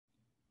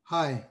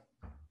Hi,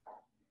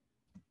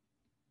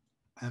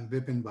 I'm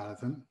Vipin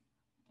Bharathan.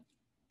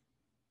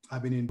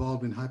 I've been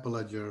involved in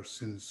Hyperledger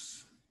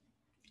since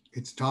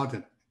it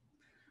started,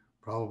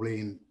 probably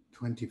in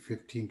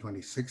 2015,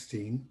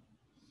 2016,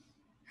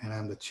 and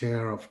I'm the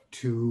chair of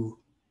two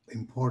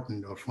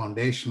important or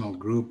foundational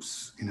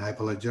groups in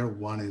Hyperledger.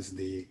 One is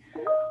the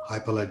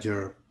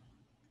Hyperledger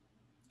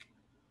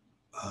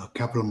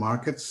Capital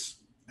Markets,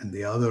 and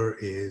the other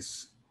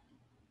is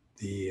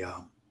the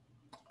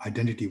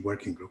Identity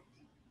Working Group.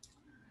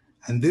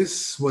 And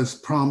this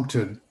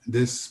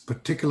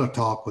particular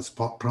talk was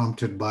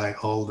prompted by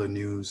all the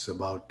news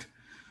about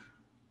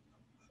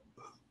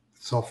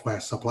software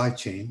supply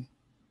chain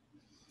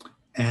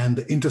and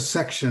the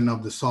intersection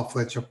of the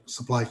software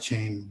supply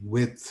chain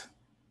with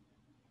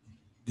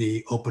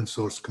the open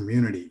source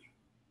community.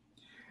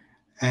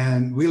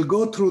 And we'll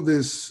go through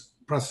this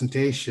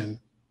presentation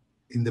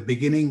in the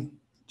beginning,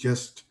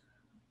 just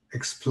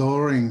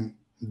exploring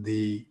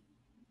the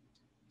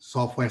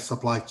software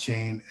supply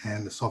chain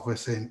and the software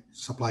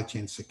supply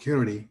chain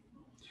security.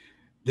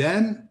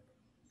 Then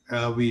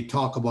we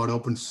talk about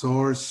open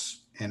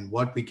source and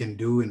what we can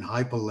do in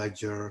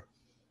Hyperledger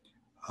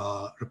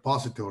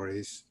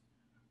repositories.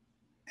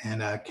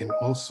 And I can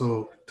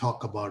also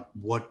talk about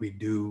what we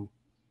do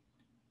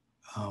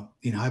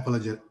in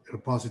Hyperledger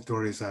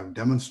repositories. I've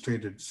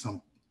demonstrated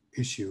some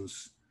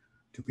issues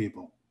to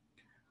people.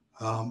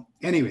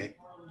 Anyway,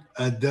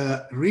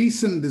 the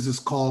reason this is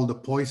called the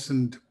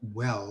poisoned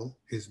well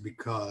is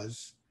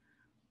because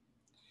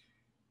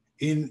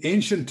in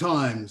ancient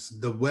times,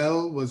 the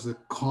well was a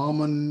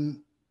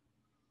common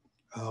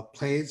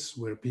place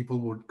where people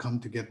would come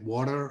to get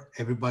water.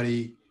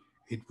 Everybody,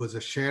 it was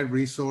a shared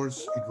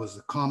resource. It was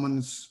the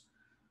commons.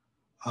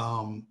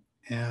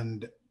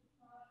 And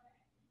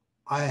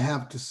I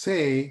have to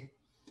say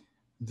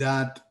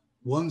that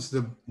once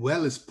the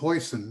well is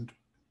poisoned,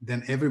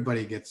 then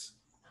everybody gets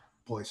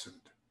poisoned,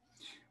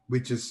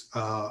 which is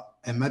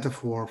a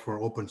metaphor for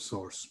open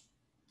source.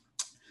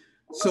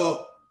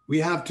 So we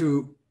have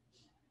to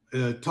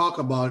talk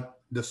about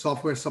the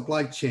software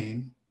supply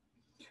chain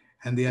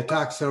and the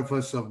attack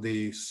surface of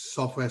the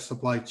software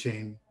supply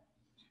chain,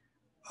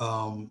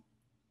 and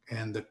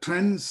the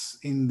trends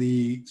in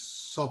the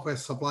software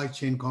supply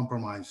chain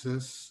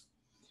compromises,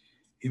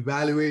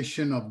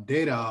 evaluation of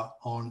data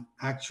on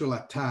actual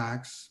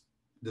attacks,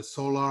 the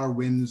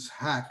SolarWinds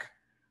hack,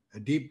 a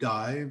deep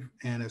dive,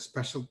 and a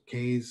special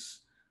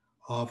case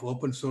of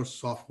open source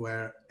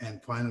software,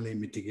 and finally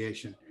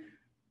mitigation.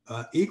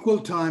 Equal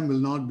time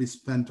will not be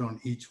spent on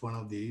each one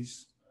of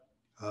these.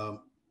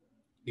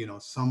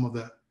 Some of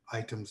the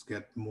items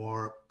get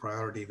more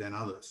priority than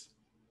others.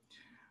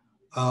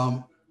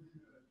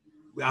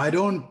 I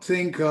don't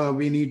think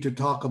we need to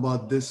talk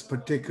about this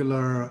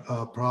particular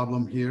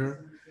problem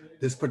here,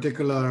 this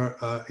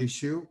particular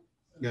issue.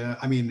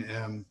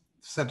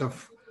 Set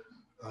of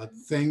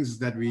things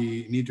that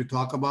we need to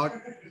talk about,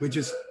 which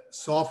is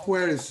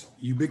software is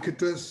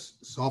ubiquitous,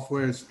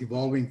 software is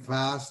evolving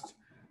fast,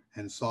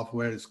 and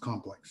software is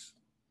complex.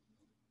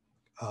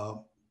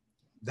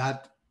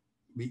 That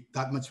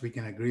much we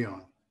can agree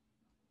on.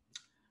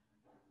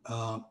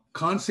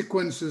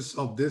 Consequences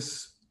of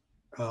this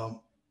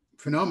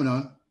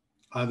phenomenon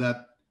are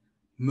that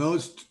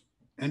most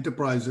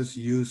enterprises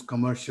use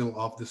commercial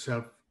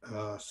off-the-shelf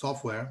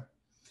software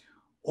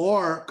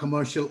or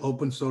commercial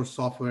open source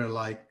software,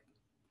 like,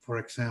 for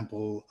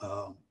example,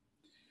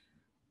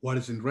 what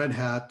is in Red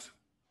Hat.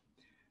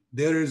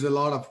 There is a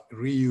lot of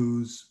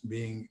reuse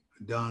being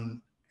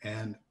done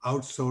and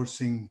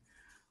outsourcing.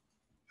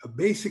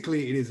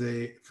 Basically, it is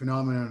a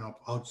phenomenon of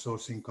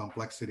outsourcing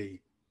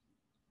complexity,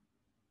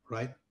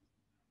 right?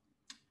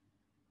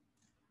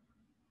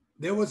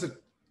 There was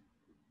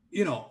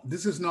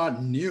this is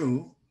not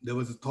new. There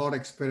was a thought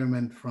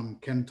experiment from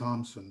Ken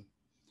Thompson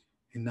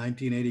in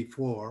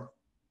 1984.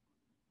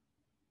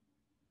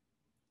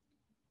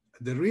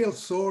 The real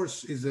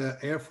source is an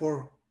Air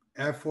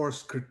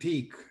Force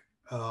critique,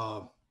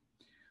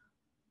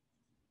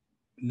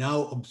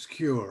 now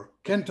obscure.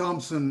 Ken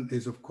Thompson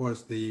is, of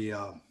course, the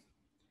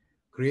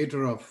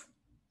creator of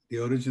the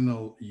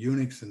original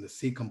Unix and the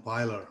C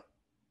compiler.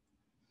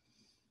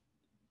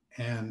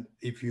 And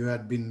if you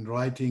had been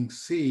writing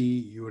C,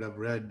 you would have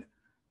read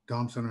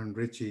Thompson and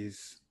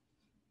Ritchie's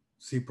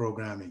C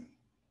programming,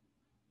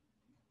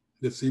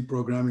 the C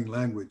programming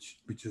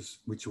language,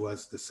 which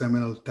was the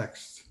seminal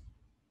text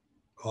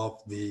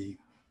of the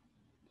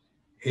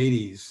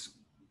 80s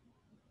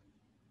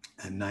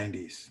and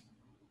 90s.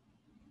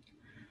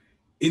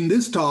 In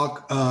this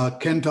talk,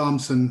 Ken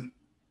Thompson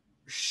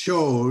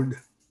showed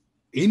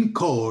in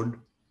code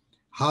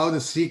how the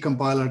C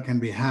compiler can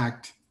be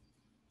hacked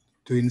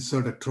to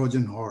insert a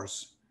Trojan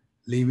horse,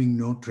 leaving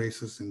no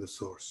traces in the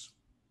source.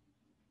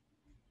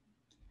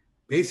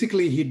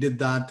 Basically, he did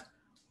that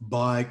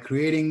by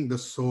creating the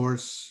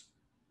source.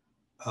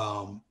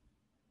 The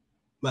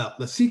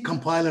C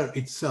compiler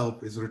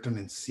itself is written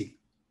in C.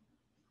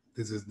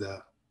 This is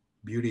the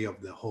beauty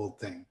of the whole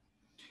thing.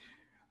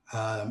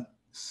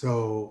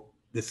 So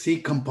the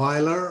C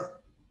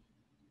compiler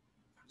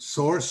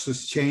source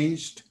is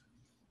changed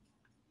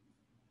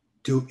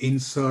to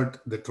insert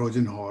the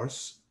Trojan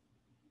horse,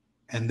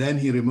 and then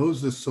he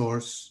removes the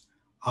source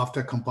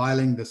after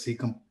compiling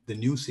the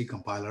new C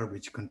compiler,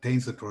 which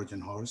contains the Trojan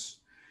horse,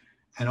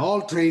 and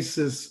all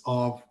traces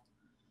of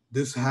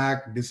this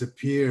hack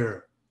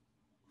disappear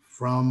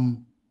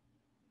from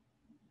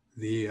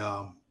the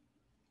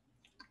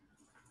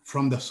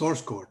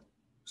source code.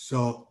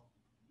 So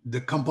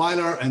the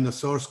compiler and the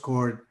source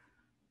code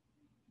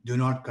do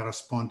not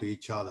correspond to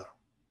each other.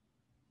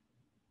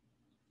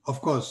 Of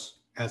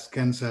course, as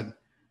Ken said,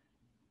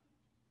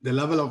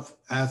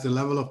 as the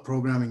level of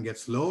programming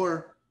gets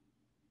lower,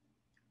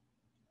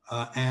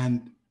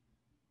 and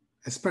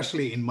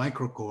especially in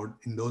microcode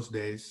in those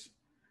days,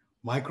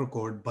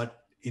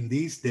 but in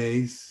these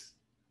days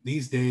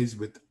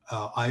with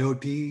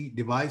IoT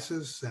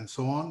devices and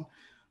so on,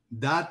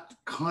 that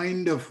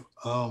kind of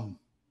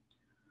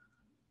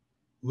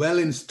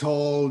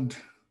well-installed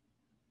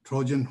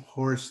Trojan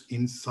horse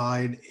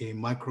inside a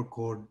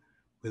microcode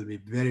will be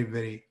very,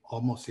 very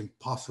almost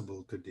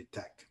impossible to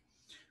detect.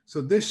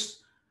 So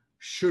this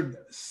should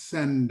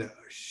send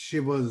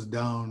shivers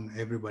down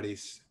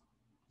everybody's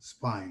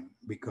spine,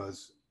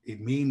 because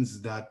it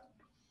means that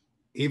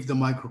if the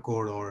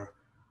microcode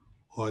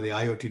or the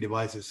IoT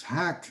device is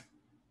hacked,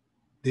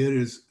 there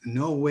is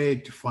no way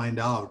to find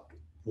out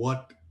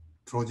what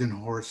Trojan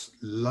horse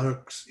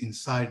lurks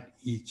inside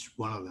each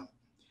one of them.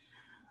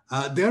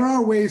 There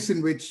are ways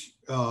in which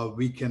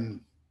we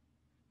can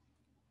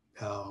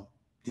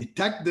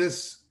detect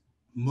this,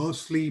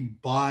 mostly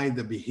by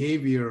the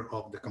behavior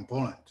of the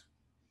component.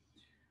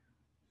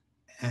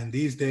 And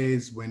these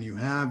days, when you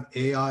have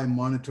AI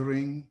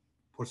monitoring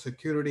for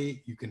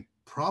security, you can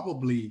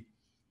probably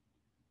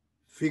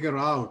figure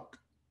out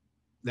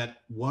that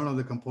one of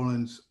the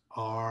components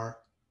are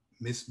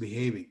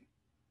misbehaving.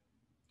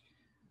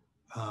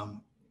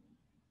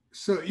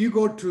 So you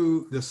go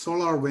to the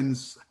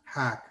SolarWinds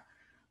hack,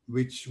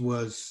 which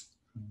was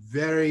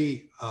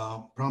very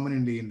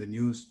prominently in the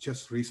news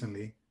just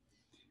recently.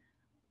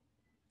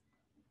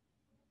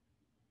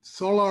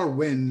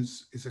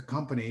 SolarWinds is a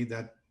company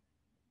that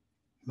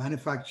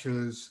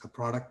manufactures a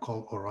product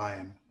called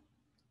Orion.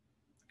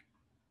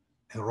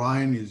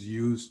 Orion is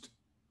used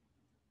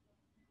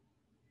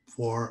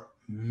for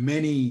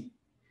many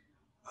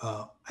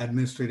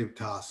administrative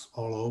tasks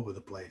all over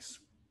the place.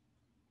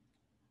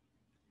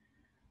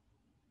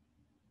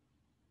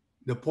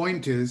 The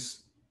point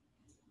is,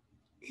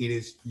 it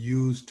is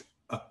used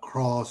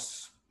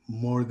across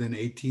more than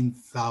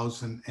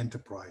 18,000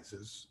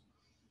 enterprises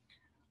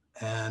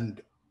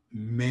and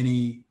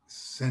many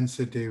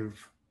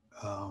sensitive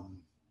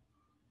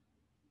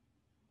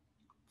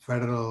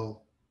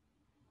federal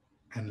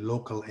and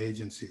local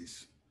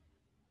agencies.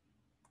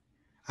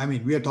 I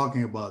mean, we are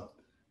talking about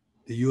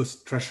the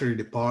US Treasury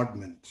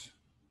Department.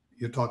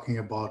 You're talking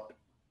about,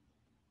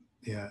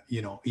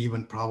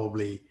 even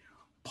probably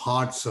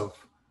parts of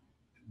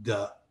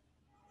the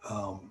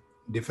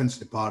Defense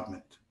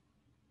Department.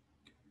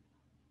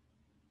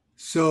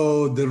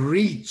 So the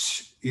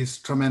reach is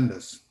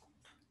tremendous.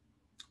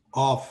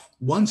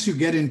 Once you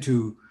get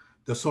into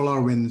the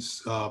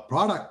SolarWinds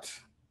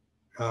product,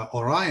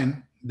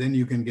 Orion, then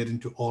you can get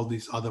into all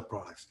these other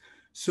products.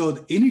 So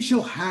the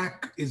initial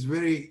hack is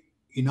very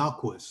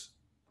innocuous,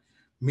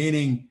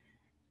 meaning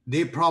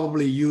they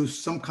probably use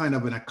some kind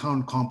of an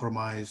account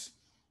compromise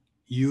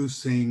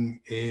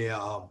using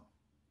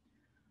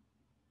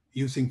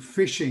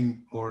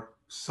phishing or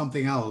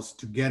something else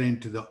to get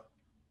into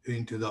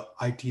the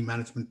IT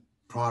management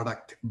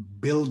product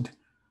build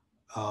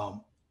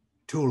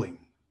tooling.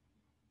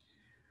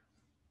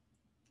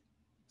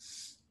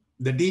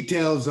 The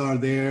details are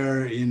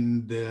there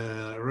in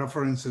the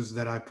references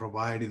that I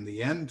provide in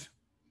the end.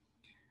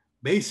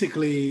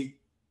 Basically,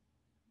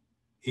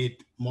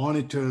 it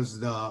monitors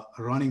the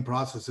running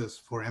processes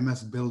for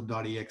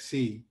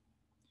msbuild.exe.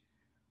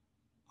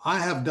 I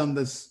have done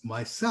this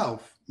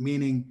myself,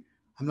 meaning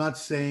I'm not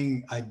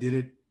saying I did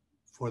it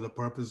for the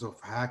purpose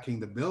of hacking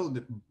the build,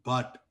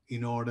 but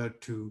in order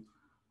to,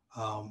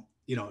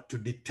 to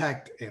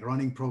detect a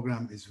running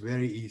program is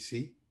very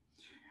easy.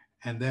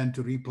 And then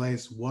to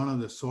replace one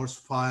of the source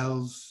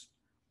files.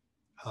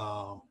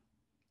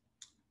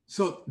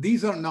 So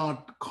these are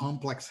not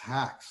complex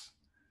hacks.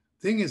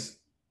 Thing is,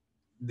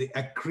 the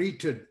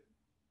accreted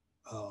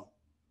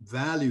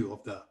value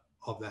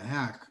of the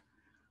hack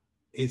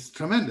is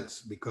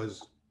tremendous,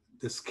 because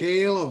the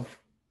scale of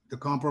the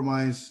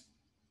compromise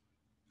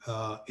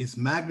is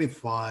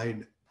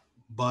magnified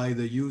by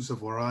the use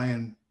of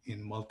Orion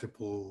in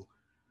multiple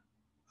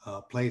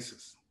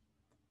places.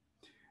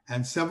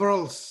 And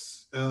several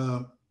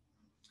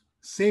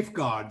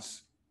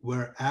safeguards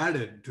were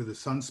added to the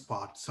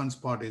Sunspot.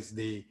 Sunspot is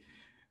the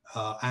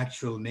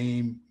actual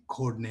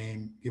code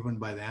name given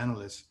by the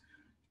analyst,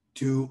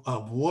 to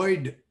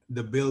avoid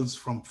the builds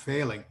from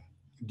failing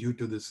due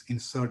to this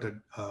inserted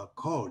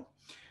code.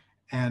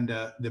 And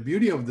the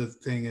beauty of the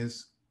thing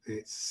is,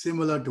 it's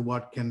similar to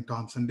what Ken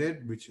Thompson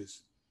did, which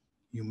is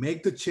you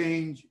make the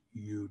change,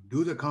 you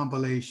do the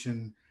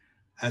compilation,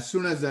 As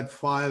soon as that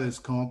file is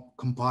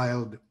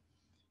compiled,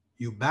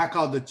 you back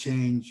out the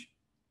change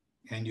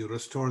and you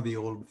restore the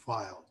old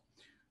file.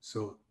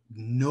 So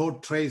no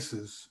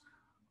traces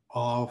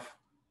of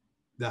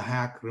the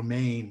hack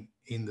remain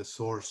in the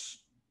source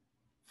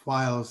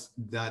files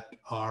that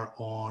are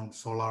on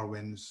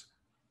SolarWinds,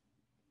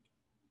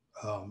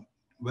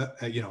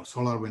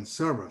 SolarWinds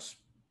servers.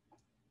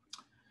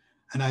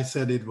 And I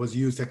said it was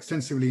used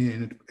extensively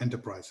in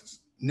enterprises.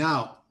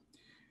 Now,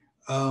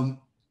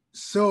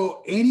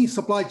 so any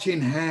supply chain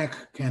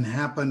hack can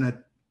happen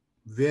at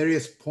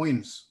various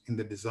points in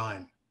the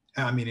design.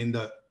 I mean, in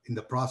the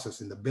process,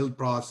 in the build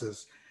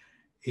process,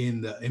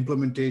 in the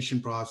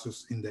implementation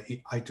process, in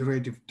the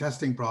iterative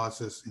testing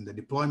process, in the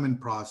deployment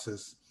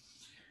process,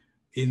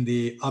 in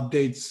the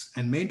updates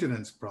and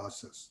maintenance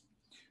process.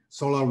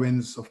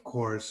 SolarWinds, of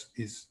course,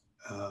 is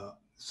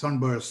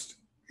Sunburst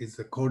is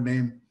the code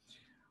name,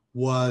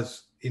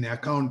 was in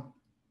account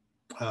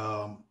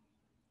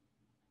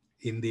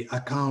in the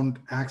account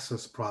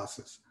access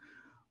process,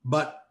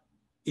 but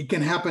it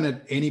can happen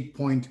at any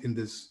point in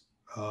this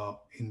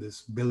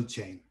build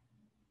chain,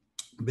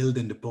 build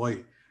and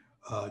deploy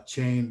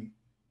chain,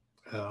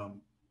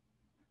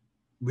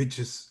 which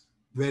is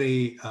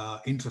very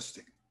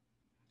interesting.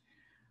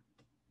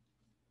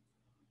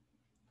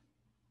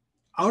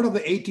 Out of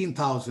the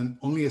 18,000,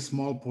 only a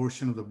small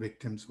portion of the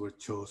victims were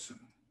chosen.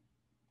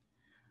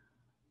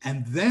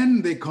 And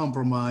then they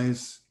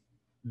compromise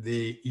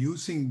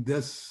using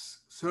this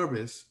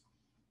service,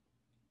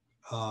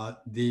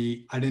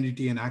 the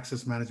identity and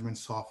access management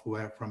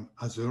software from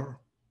Azure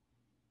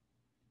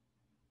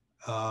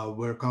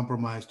were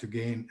compromised to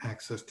gain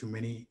access to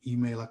many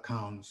email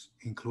accounts,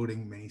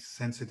 including many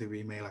sensitive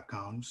email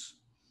accounts.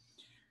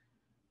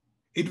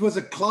 It was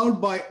a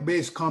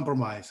cloud-based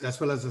compromise, as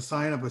well as a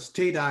sign of a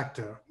state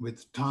actor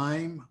with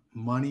time,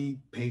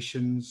 money,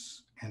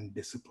 patience, and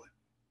discipline,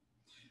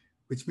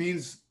 which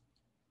means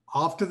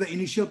after the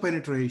initial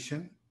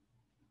penetration,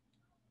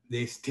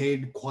 they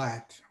stayed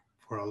quiet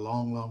for a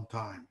long, long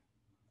time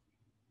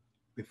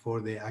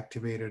before they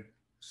activated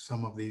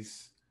some of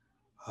these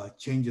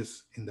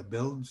changes in the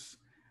builds.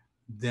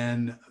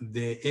 Then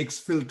they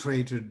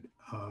exfiltrated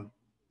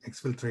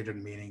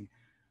meaning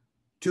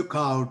took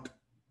out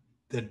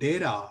the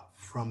data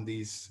from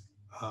these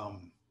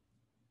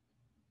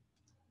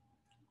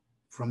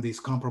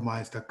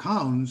compromised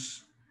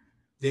accounts.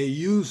 They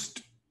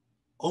used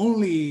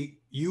only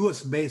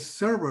US-based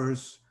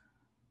servers,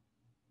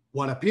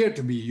 what appeared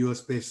to be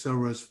US-based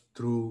servers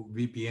through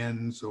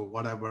VPNs or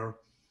whatever,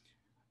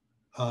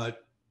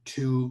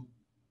 to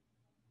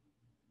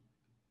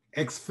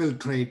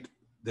exfiltrate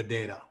the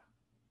data,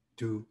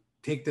 to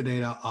take the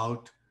data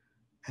out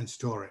and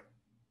store it.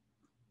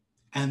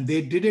 And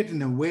they did it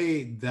in a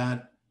way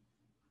that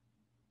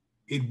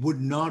it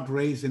would not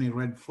raise any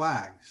red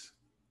flags,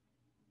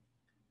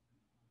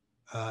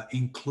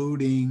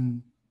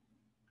 including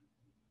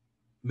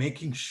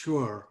making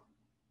sure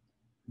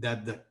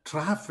that the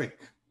traffic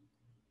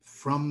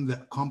from the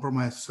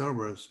compromised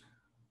servers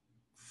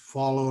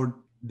followed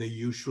the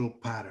usual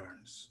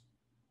patterns.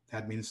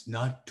 That means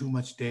not too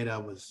much data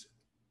was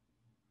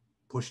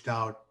pushed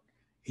out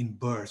in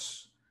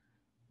bursts.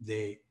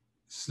 They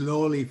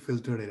slowly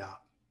filtered it out.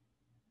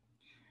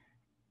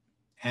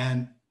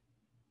 And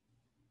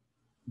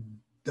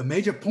the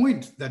major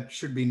point that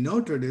should be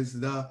noted is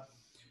the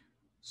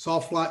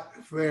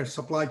software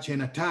supply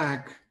chain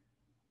attack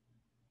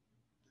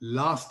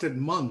lasted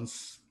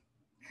months,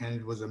 and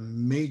it was a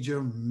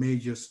major,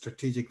 major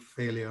strategic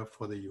failure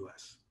for the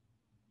US.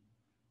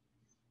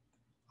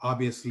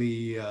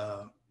 Obviously,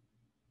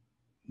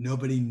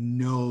 nobody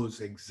knows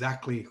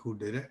exactly who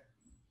did it,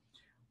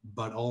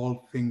 but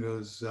all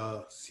fingers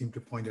seem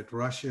to point at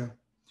Russia.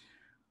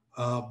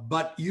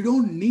 But you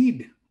don't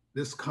need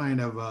this kind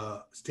of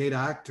a state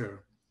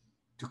actor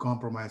to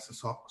compromise the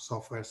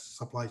software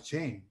supply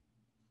chain.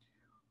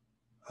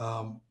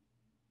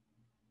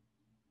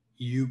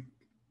 You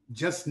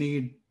just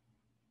need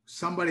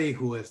somebody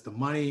who has the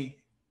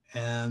money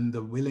and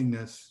the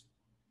willingness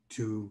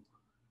to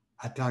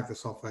attack the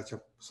software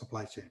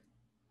supply chain.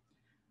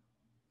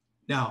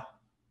 Now,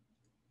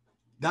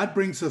 that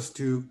brings us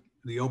to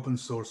the open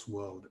source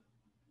world.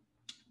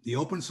 The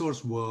open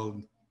source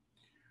world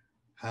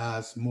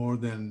has more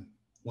than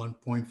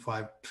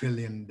 1.5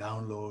 trillion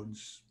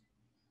downloads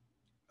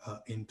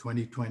in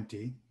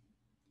 2020.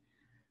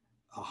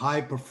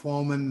 High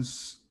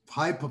performers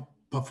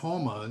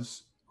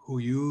who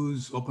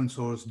use open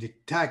source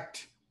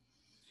detect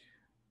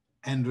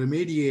and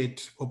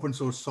remediate open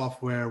source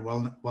software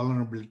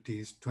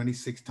vulnerabilities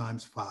 26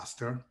 times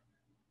faster.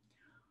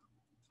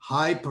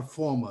 High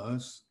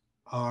performers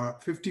are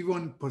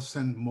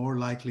 51% more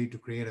likely to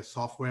create a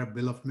software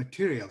bill of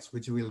materials,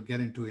 which we'll get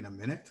into in a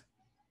minute.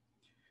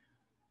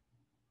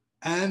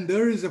 And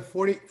there is a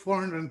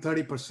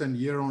 430%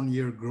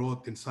 year-on-year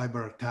growth in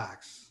cyber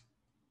attacks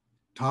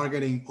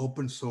targeting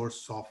open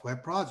source software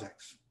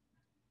projects.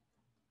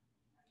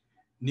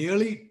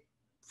 Nearly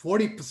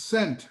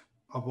 40%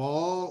 of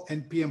all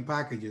NPM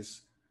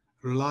packages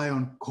rely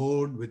on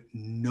code with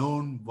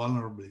known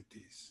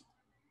vulnerabilities.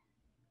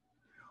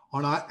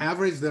 On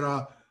average, there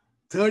are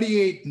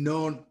 38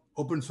 known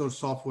open source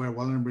software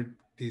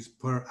vulnerabilities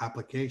per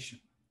application.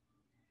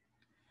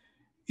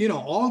 You know,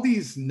 all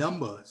these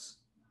numbers,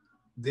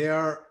 they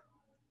are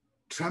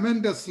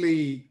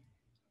tremendously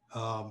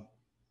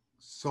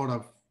sort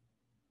of,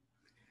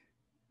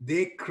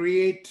 they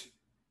create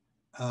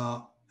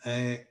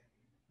a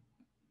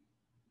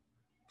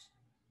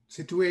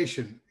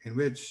situation in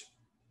which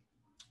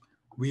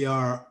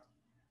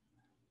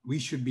we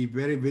should be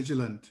very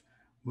vigilant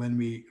when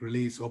we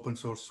release open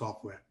source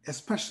software,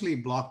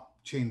 especially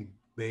blockchain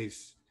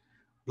based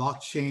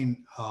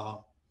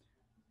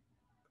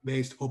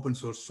open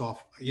source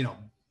software,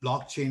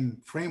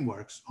 blockchain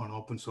frameworks on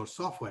open source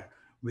software,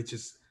 which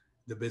is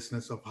the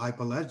business of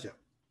Hyperledger.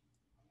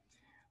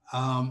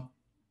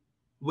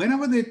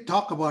 Whenever they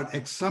talk about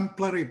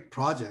exemplary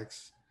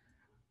projects,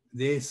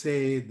 they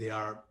say they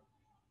are,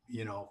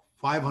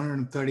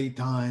 530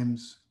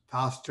 times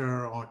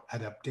faster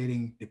at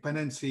updating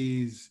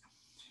dependencies.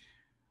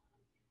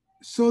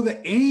 So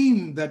the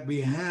aim that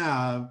we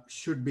have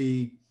should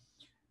be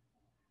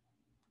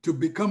to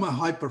become a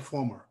high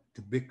performer,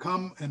 to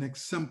become an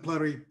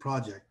exemplary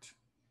project.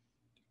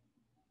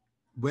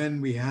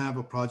 When we have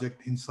a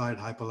project inside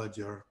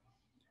Hyperledger,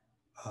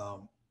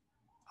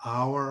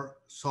 our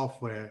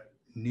software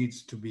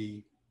needs to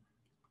be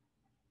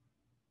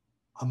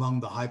among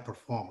the high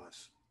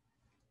performers.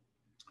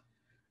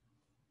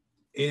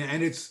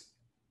 And it's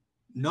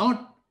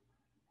not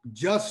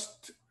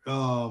just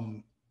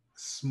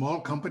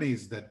small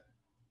companies that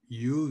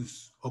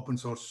use open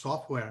source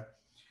software.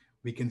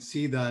 We can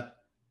see that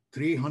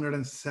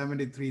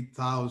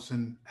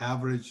 373,000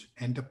 average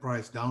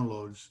enterprise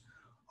downloads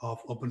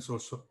of open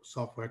source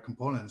software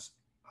components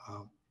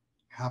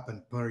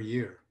happen per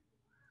year.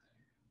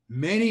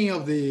 Many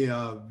of the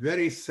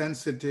very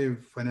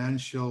sensitive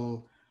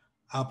financial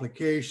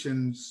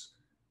applications,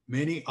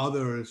 many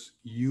others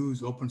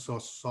use open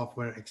source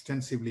software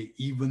extensively,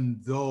 even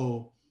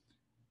though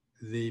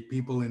the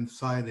people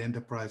inside the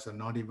enterprise are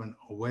not even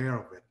aware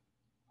of it.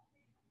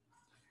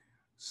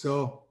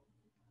 So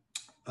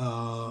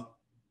the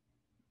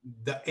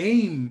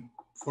aim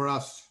for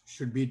us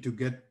should be to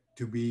get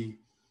to be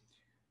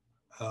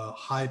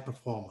high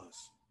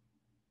performers.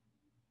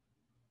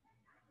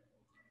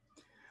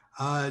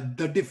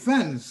 The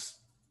defense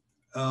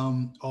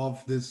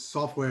of this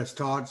software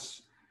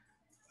starts,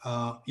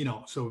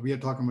 so we are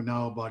talking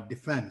now about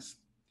defense,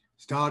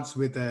 starts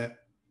with a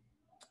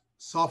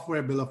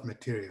software bill of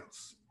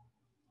materials.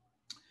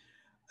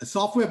 A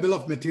software bill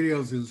of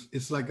materials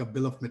is like a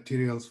bill of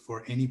materials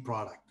for any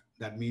product.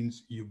 That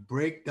means you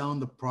break down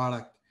the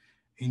product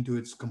into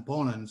its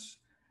components,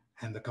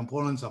 and the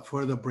components are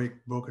further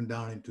broken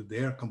down into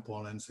their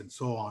components and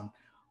so on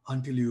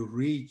until you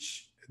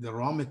reach the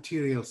raw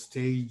material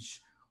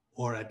stage,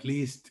 or at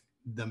least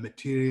the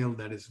material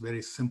that is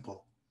very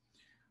simple.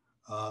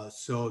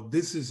 So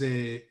this is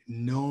a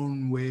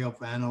known way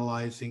of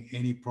analyzing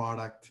any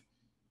product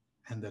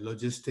and the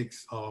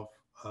logistics of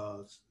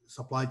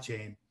supply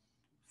chain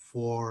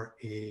for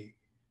a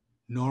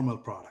normal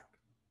product.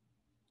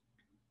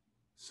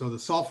 So the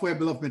software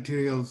bill of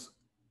materials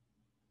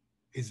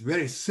is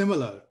very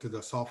similar to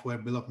the software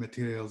bill of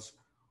materials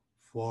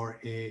for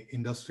a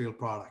industrial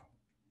product,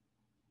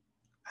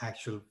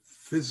 actual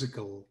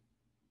physical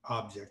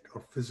object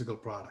or physical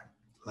product,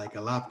 like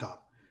a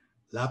laptop.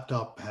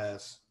 Laptop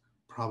has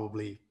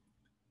probably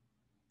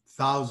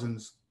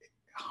thousands,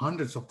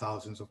 hundreds of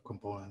thousands of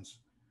components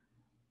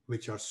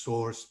which are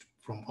sourced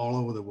from all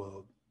over the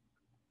world.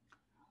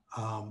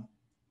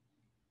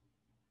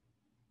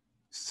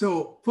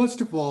 So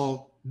first of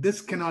all,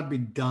 this cannot be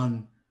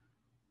done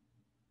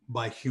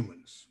by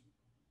humans.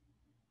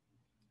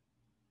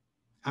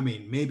 I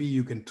mean, maybe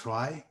you can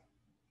try,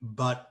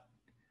 but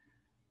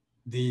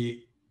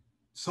the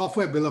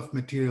software bill of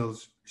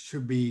materials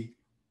should be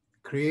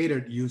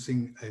created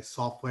using a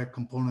software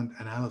component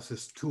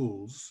analysis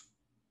tools.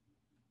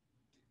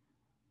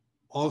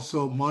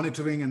 Also,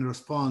 monitoring and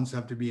response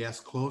have to be as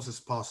close as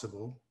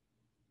possible.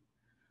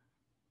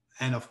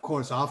 And of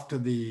course, after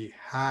the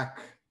hack,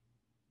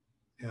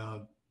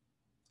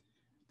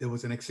 there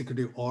was an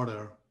executive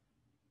order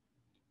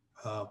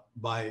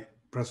by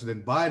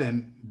President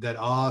Biden that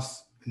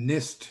asked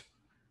NIST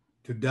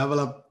to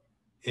develop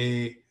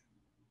a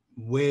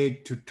way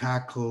to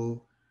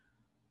tackle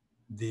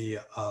the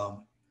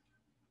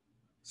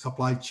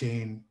supply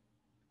chain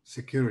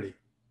security.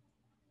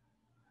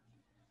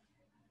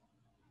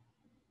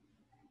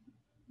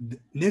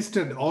 NIST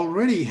had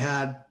already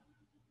had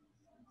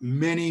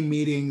many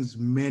meetings,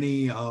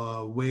 many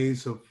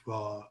ways of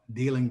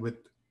dealing with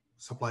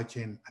supply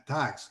chain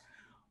attacks.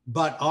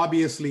 But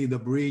obviously the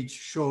breach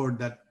showed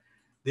that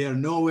they are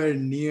nowhere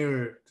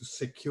near to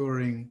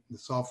securing the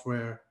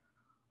software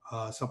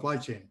supply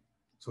chain.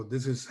 So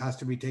this has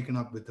to be taken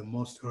up with the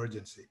most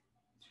urgency.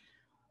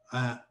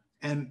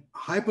 And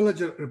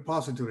Hyperledger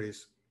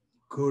repositories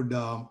could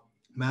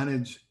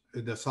manage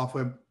the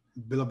software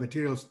bill of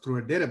materials through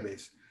a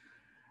database.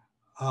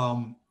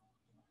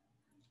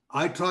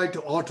 I tried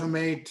to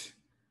automate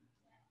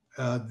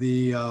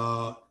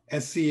the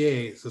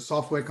SCA, so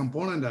software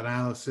component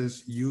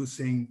analysis,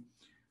 using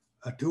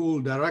a tool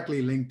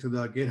directly linked to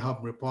the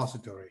GitHub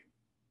repository.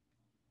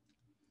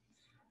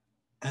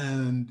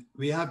 And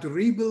we have to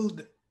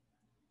rebuild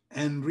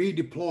and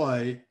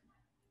redeploy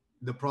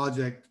the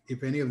project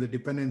if any of the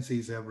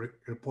dependencies have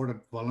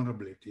reported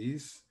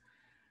vulnerabilities.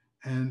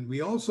 And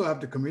we also have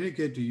to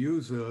communicate to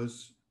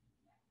users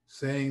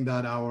saying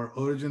that our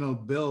original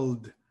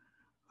build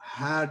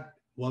had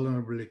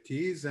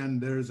vulnerabilities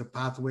and there is a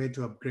pathway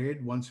to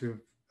upgrade once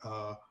we've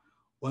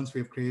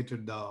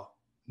created the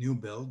new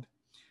build.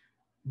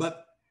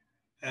 But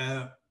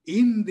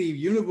in the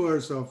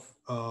universe of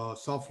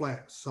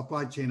software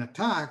supply chain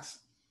attacks,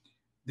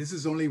 this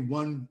is only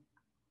one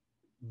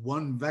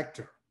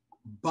vector,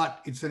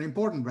 but it's an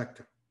important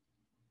vector.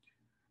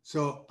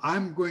 So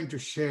I'm going to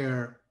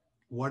share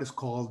what is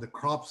called the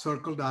crop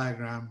circle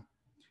diagram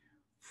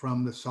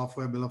from the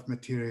software bill of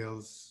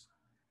materials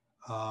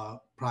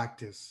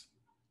practice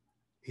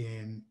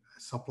in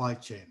supply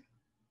chain,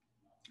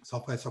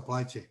 software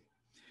supply chain.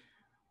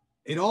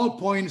 It all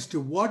points to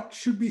what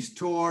should be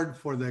stored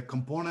for the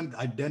component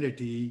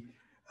identity.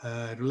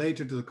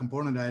 Related to the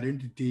component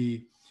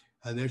identity,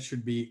 there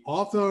should be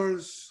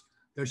authors,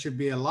 there should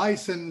be a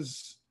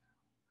license,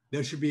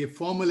 there should be a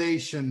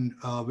formulation,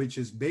 which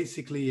is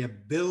basically a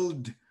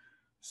build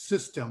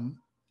system,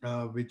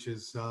 which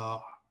is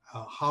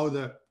how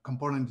the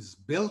component is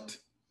built,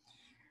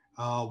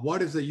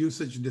 what is the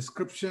usage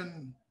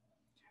description,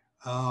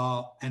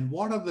 and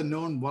what are the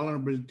known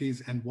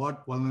vulnerabilities and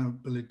what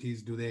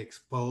vulnerabilities do they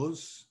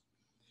expose,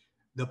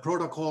 the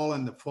protocol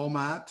and the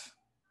format,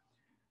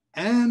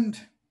 and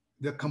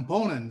the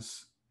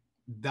components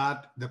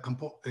that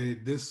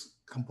this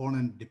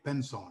component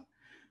depends on.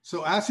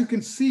 So as you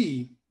can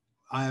see,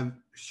 I have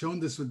shown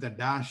this with the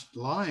dashed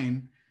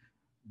line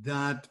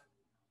that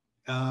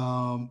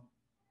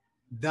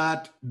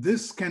that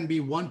this can be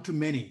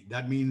one-to-many.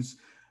 That means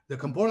the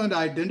component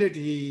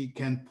identity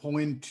can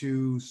point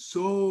to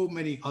so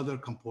many other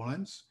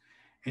components,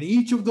 and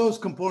each of those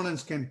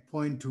components can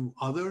point to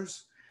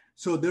others.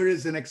 So there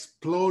is an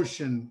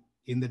explosion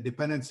in the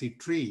dependency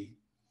tree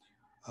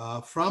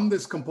from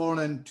this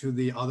component to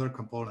the other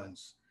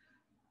components.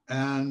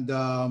 And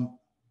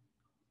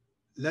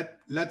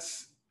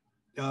let's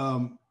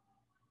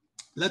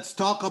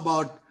talk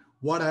about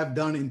what I've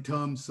done in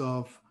terms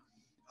of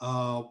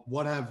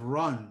what I've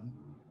run.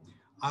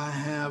 I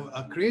have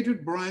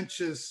created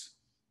branches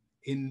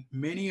in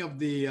many of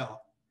the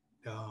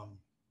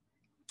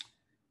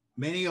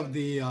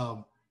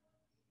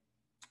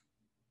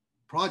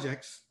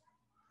projects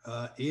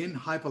in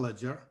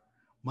Hyperledger,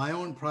 my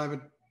own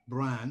private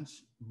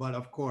branch, but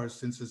of course,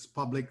 since it's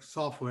public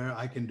software,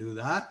 I can do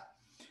that.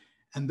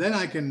 And then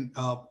I can,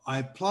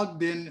 I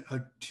plugged in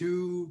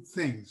two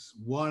things.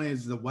 One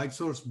is the white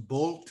source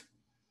bolt.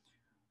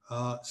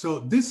 So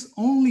this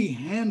only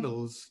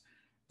handles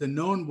the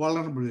known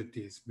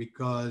vulnerabilities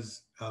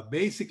because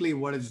basically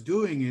what it's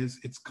doing is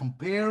it's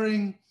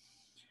comparing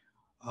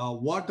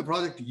what the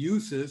project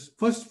uses.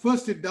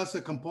 First it does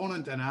a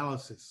component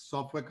analysis,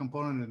 software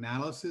component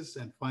analysis,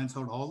 and finds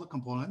out all the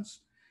components.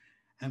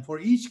 And for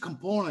each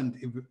component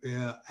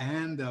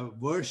and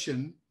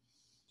version,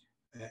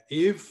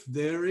 if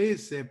there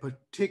is a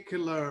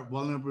particular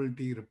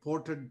vulnerability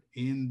reported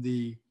in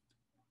the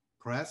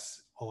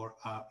press, or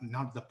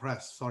not the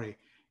press, sorry,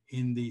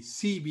 in the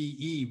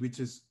CVE, which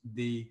is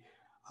the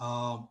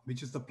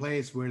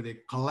place where they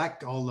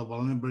collect all the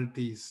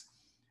vulnerabilities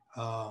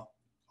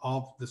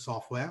of the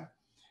software.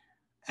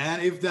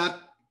 And if that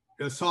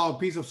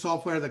piece of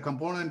software, the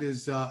component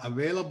is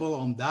available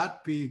on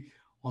that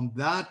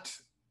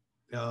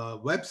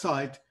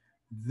website,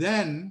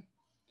 then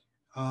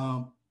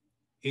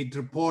it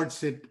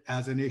reports it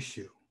as an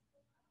issue.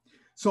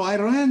 So I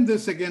ran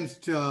this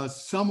against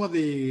some of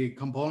the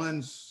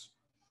components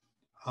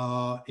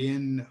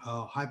in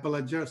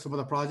Hyperledger, some of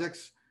the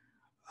projects.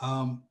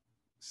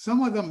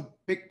 Some of them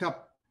picked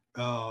up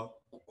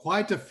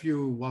quite a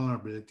few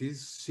vulnerabilities,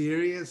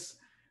 serious,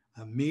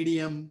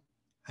 medium,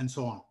 and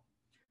so on.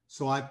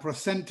 So I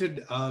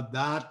presented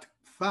that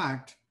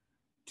fact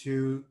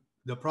to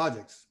the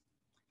projects.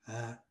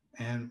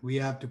 And we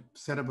have to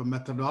set up a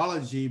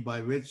methodology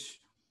by which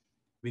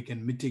we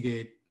can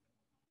mitigate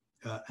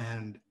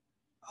and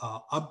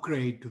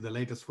upgrade to the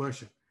latest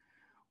version.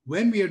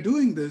 When we are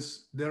doing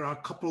this, there are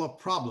a couple of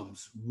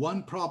problems.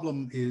 One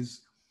problem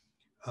is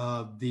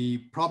the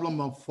problem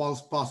of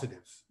false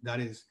positives. That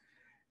is,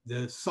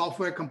 the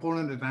software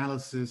component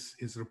analysis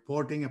is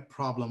reporting a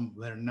problem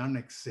where none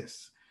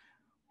exists.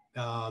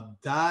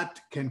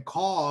 That can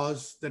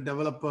cause the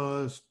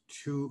developers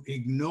to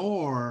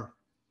ignore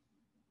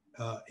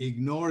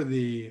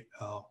the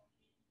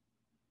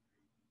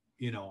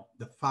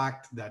the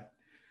fact that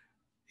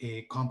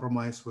a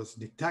compromise was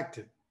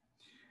detected.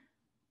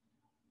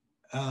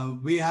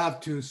 We have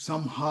to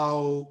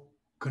somehow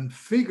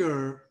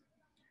configure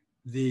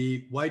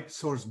the white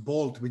source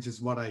bolt, which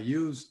is what I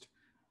used,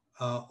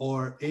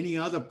 or any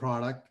other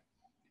product,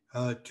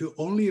 to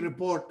only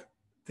report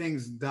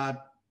things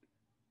that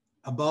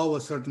above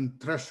a certain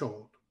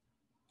threshold,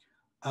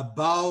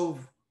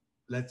 above,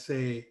 let's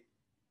say,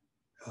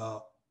 uh,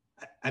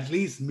 at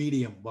least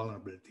medium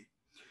vulnerability.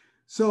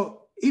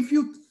 So if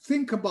you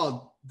think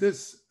about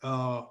this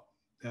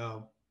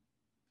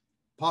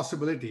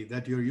possibility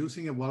that you're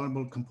using a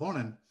vulnerable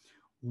component,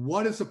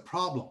 what is the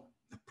problem?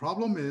 The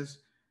problem is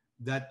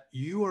that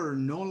you are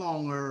no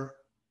longer,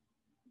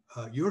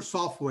 your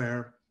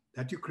software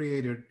that you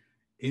created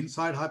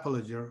inside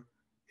Hyperledger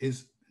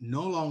is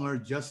no longer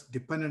just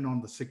dependent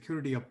on the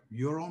security of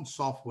your own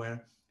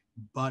software,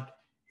 but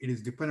it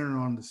is dependent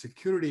on the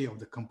security of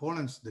the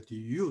components that you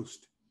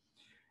used.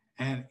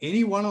 And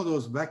any one of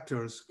those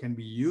vectors can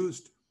be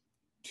used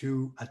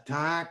to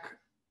attack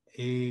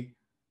a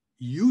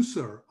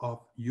user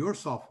of your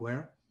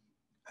software,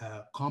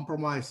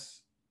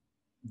 compromise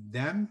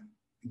them,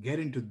 get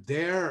into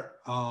their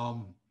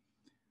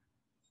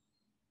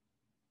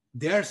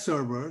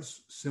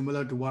servers,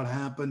 similar to what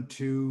happened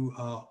to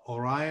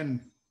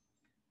Orion,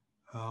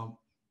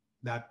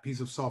 that piece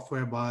of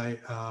software by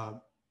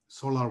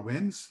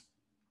SolarWinds.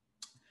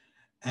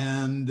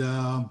 And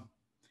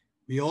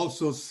we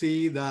also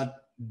see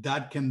that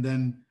that can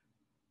then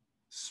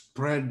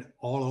spread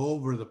all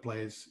over the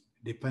place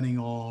depending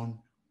on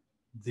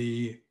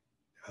the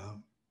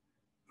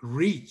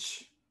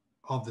reach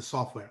of the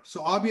software.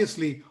 So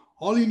obviously,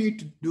 all you need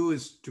to do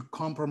is to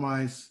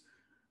compromise,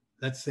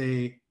 let's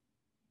say,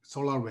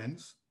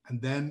 SolarWinds,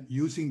 and then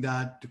using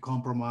that to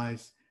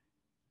compromise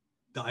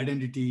the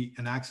identity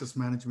and access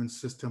management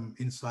system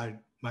inside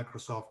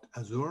Microsoft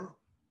Azure.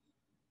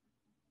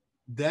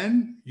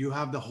 Then you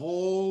have the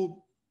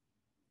whole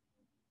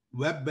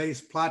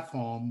web-based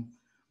platform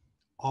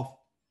of,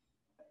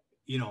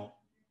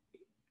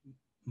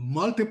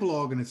 multiple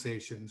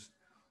organizations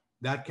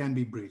that can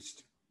be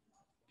breached.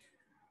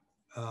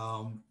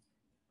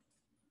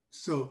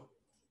 So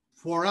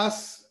for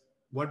us,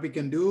 what we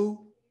can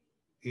do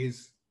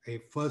is a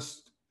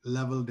first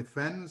level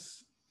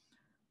defense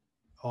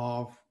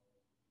of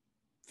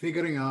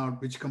figuring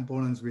out which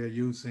components we are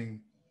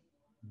using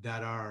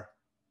that are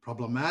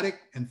problematic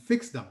and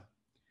fix them.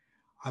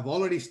 I've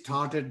already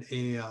started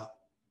a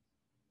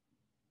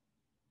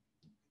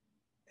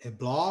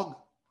blog.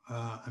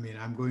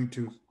 I'm going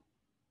to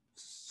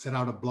set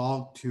out a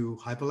blog to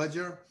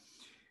Hyperledger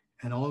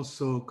and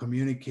also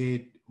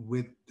communicate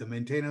with the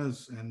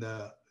maintainers and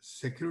the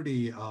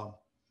security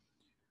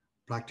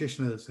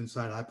practitioners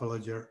inside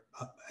Hyperledger,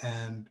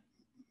 and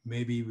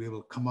maybe we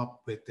will come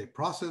up with a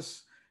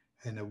process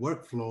and a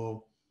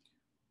workflow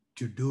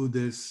to do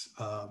this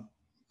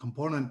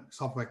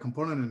software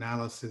component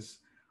analysis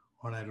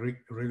on a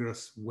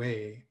rigorous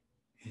way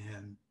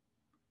and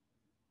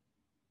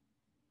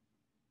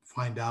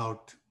find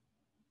out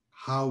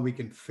how we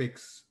can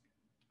fix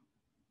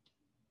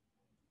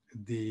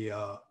the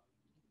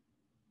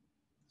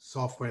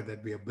software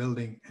that we are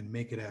building and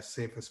make it as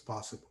safe as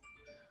possible.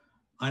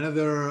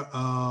 Another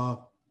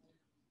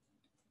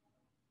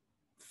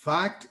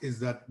fact is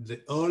that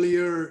the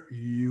earlier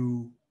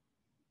you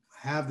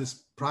have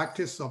this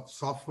practice of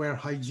software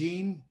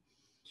hygiene,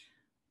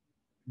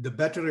 the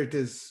better it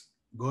is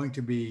going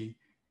to be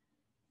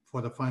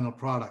for the final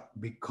product,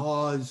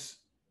 because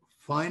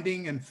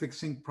finding and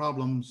fixing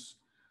problems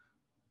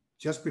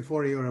just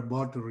before you're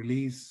about to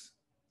release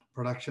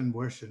production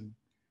version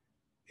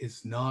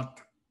is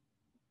not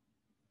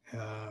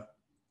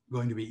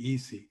going to be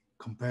easy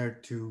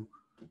compared to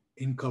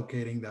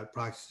inculcating that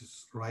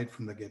practice right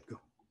from the get-go.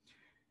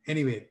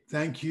 Anyway,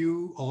 thank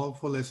you all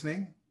for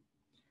listening.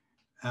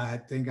 I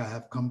think I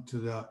have come to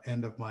the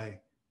end of my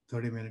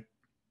 30-minute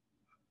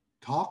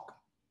talk.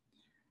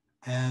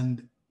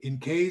 And in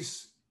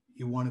case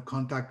you want to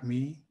contact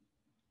me,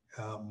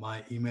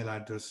 my email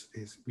address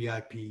is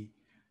vip@dlt.nyc,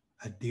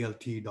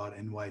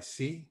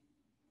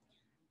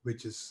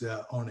 which is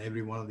on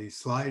every one of these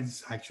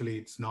slides. Actually,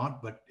 it's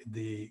not, but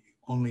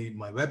only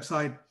my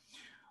website.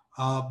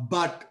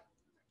 But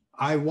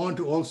I want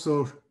to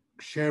also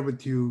share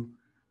with you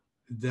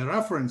the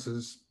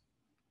references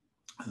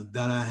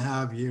that I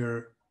have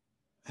here,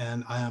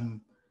 and I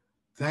am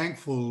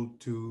thankful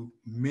to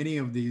many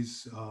of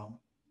these,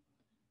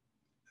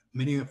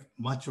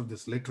 much of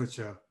this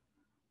literature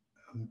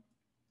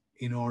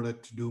in order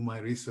to do my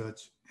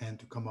research and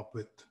to come up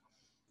with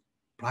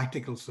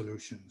practical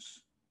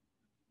solutions.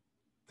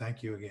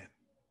 Thank you again.